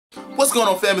What's going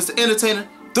on, fam? It's the entertainer,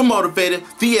 the motivator,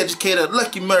 the educator,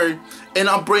 Lucky Murray, and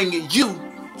I'm bringing you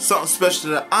something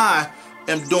special that I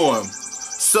am doing.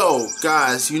 So,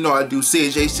 guys, you know I do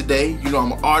CHH today. You know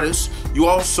I'm an artist. You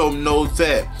also know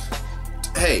that,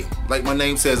 hey, like my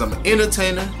name says, I'm an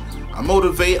entertainer. I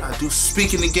motivate. I do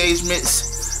speaking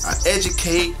engagements. I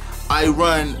educate. I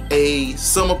run a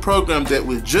summer program that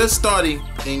we're just starting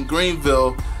in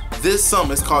Greenville this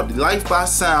summer. It's called the Life by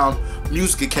Sound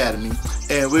Music Academy,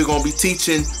 and we're going to be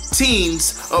teaching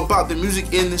teens about the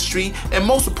music industry, and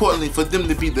most importantly for them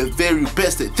to be the very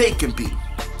best that they can be.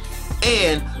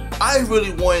 And I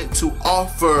really wanted to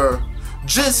offer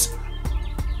just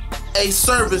a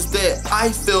service that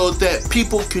I feel that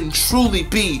people can truly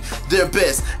be their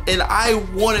best, and I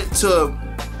wanted to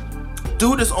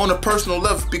do this on a personal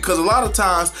level because a lot of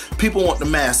times people want the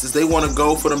masses. They want to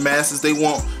go for the masses. They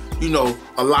want, you know,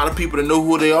 a lot of people to know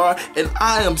who they are, and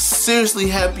I am seriously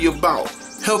happy about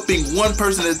helping one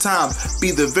person at a time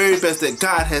be the very best that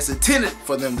God has intended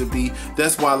for them to be.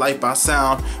 That's why Life by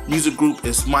Sound Music Group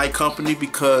is my company,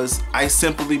 because I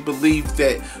simply believe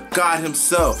that God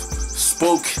himself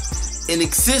spoke in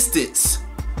existence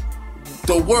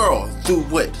the world through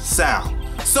what? Sound.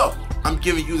 So I'm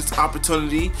giving you this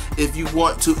opportunity. If you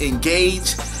want to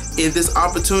engage in this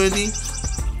opportunity,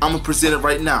 I'm gonna present it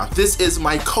right now. This is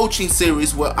my coaching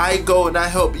series where I go and I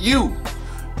help you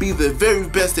be the very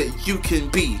best that you can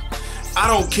be. I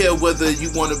don't care whether you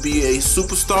want to be a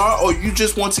superstar or you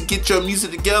just want to get your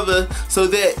music together so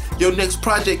that your next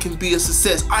project can be a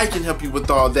success. I can help you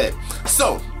with all that.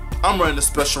 So I'm running a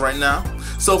special right now.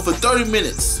 So for 30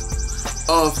 minutes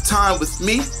of time with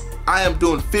me, I am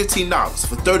doing $15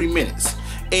 for 30 minutes.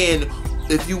 And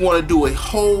if you want to do a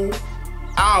whole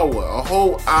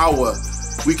hour,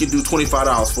 we can do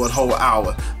 $25 for a whole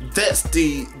hour. That's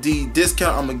the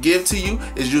discount I'm gonna give to you.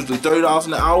 It's usually $30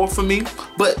 an hour for me,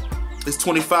 but it's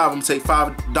 $25. I'm gonna take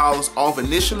 $5 off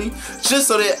initially, just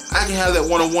so that I can have that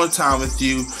one-on-one time with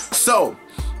you. So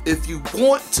if you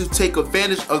want to take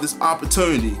advantage of this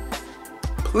opportunity,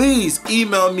 please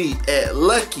email me at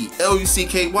Lucky,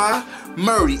 L-U-C-K-Y,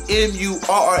 Murray,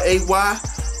 M-U-R-R-A-Y,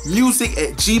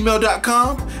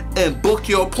 music@gmail.com, and book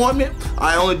your appointment.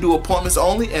 I only do appointments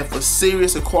only and for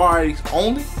serious inquiries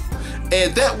only.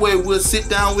 And that way we'll sit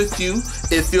down with you.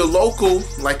 If you're local,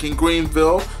 like in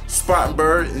Greenville,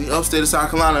 Spartanburg, in the upstate of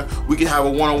South Carolina, we can have a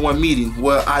one-on-one meeting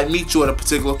where I meet you at a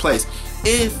particular place.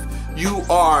 If you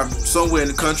are somewhere in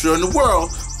the country or in the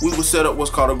world, we will set up what's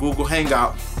called a Google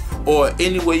Hangout, or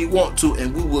any way you want to,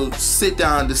 and we will sit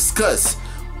down and discuss,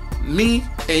 me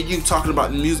and you, talking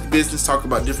about the music business, talking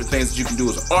about different things that you can do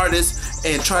as an artist,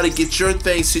 and try to get your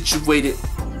thing situated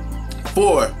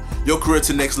for your career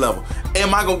to the next level.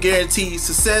 Am I gonna guarantee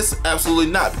success? Absolutely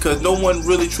not, because no one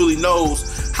really truly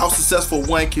knows how successful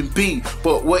one can be.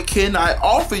 But what can I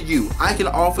offer you? I can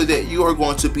offer that you are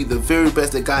going to be the very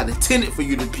best that God intended for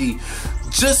you to be,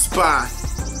 just by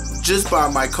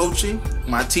my coaching,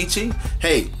 my teaching.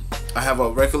 Hey, I have a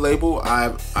record label.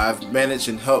 I've managed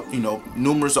and helped, you know,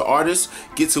 numerous artists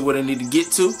get to where they need to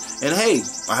get to, and hey,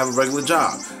 I have a regular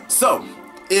job. So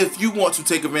if you want to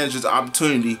take advantage of the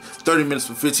opportunity, 30 minutes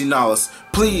for $15,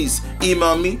 please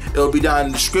email me. It'll be down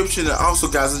in the description. And also,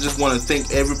 guys, I just want to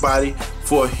thank everybody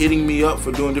for hitting me up,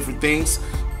 for doing different things.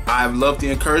 I love the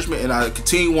encouragement, and I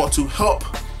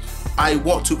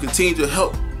want to continue to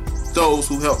help those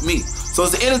who help me. So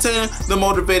it's the entertainer, the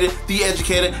motivator, the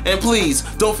educator, and please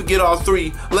don't forget all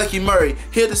three. Lucky Murray,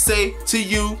 here to say to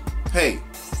you, hey,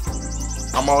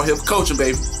 I'm all here for coaching,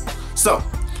 baby. So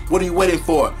what are you waiting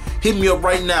for? Hit me up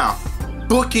right now.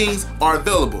 Bookings are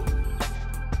available.